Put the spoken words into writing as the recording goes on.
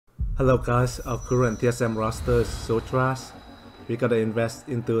Hello guys, our current TSM roster is so trash. We gotta invest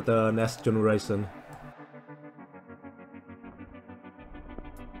into the next generation.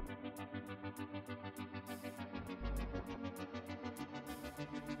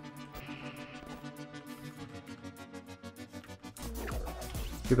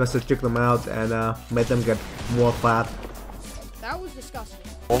 You guys should check them out and make them get more fat. That was disgusting.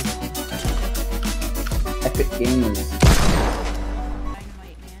 Epic Games. Dynamite,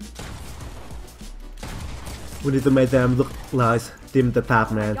 man. We need to make them look like Team the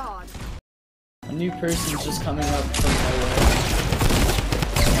Tap, man. God. A new person's just coming up from nowhere.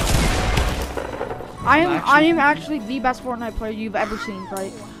 I am actually the best Fortnite player you've ever seen,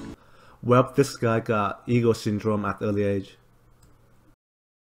 right? Well, this guy got ego syndrome at early age.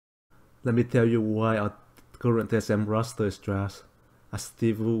 Let me tell you why our current TSM roster is trash. As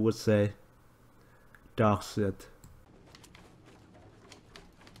Steve Wu would say, dog shit.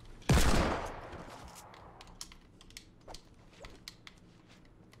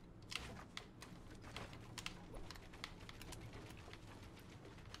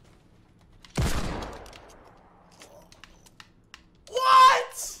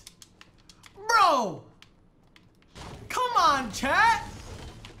 What? Bro! Come on, chat!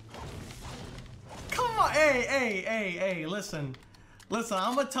 Come on, hey, listen. Listen,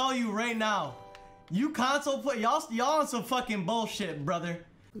 I'm gonna tell you right now. You console play, y'all on some fucking bullshit, brother.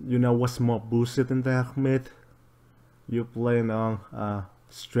 You know what's more bullshit than that, mate? You playing on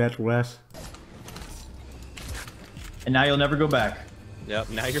Strat Rush. And now you'll never go back. Yep,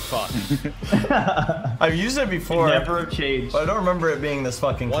 now you're fucked. I've used it before. Never changed. But I don't remember it being this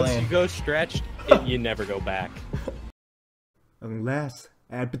fucking Once clean. you go stretched, you never go back. Unless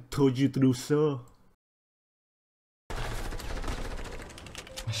I told you to do so.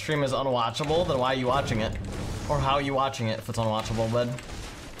 Stream is unwatchable, then why are you watching it? Or how are you watching it if it's unwatchable, bud?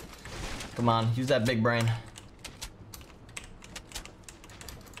 Come on, use that big brain.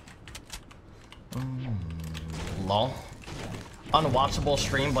 Lol. Unwatchable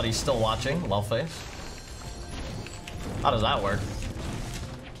stream, but he's still watching. Lol face. How does that work?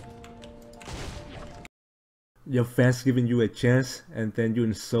 Your fans giving you a chance and then you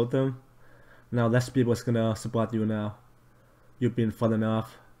insult them. Now less people is gonna support you now. You've been falling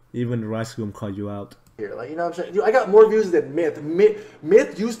off. Even the Rice Room called you out. Here, like, you know what I'm saying? Dude, I got more views than Myth.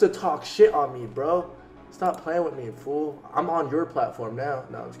 Myth used to talk shit on me, bro. Stop playing with me, fool. I'm on your platform now.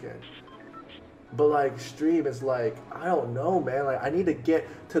 No, I'm just kidding. But like, stream is like, I don't know, man. Like, I need to get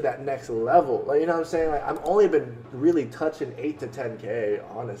to that next level. Like, you know what I'm saying? Like, I've only been really touching 8 to 10K,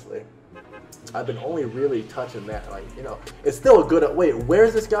 honestly. I've been only really touching that. Like, you know, it's still a good. Wait,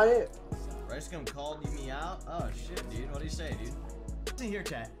 where's this guy at? Rice Gum called me out? Oh shit, dude. What do you say, dude? Listen here,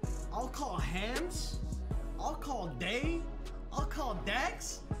 chat. I'll call Hams. I'll call Dave. I'll call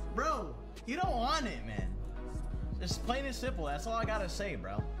Dex. Bro, you don't want it, man. It's plain and simple. That's all I gotta say,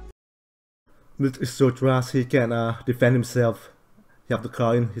 bro. This is so trash, he can't defend himself. He have to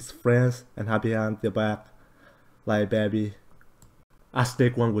call in his friends and hide behind their back. Like baby. As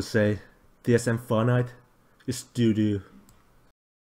Take One would say, TSM Fortnite is DooDoo.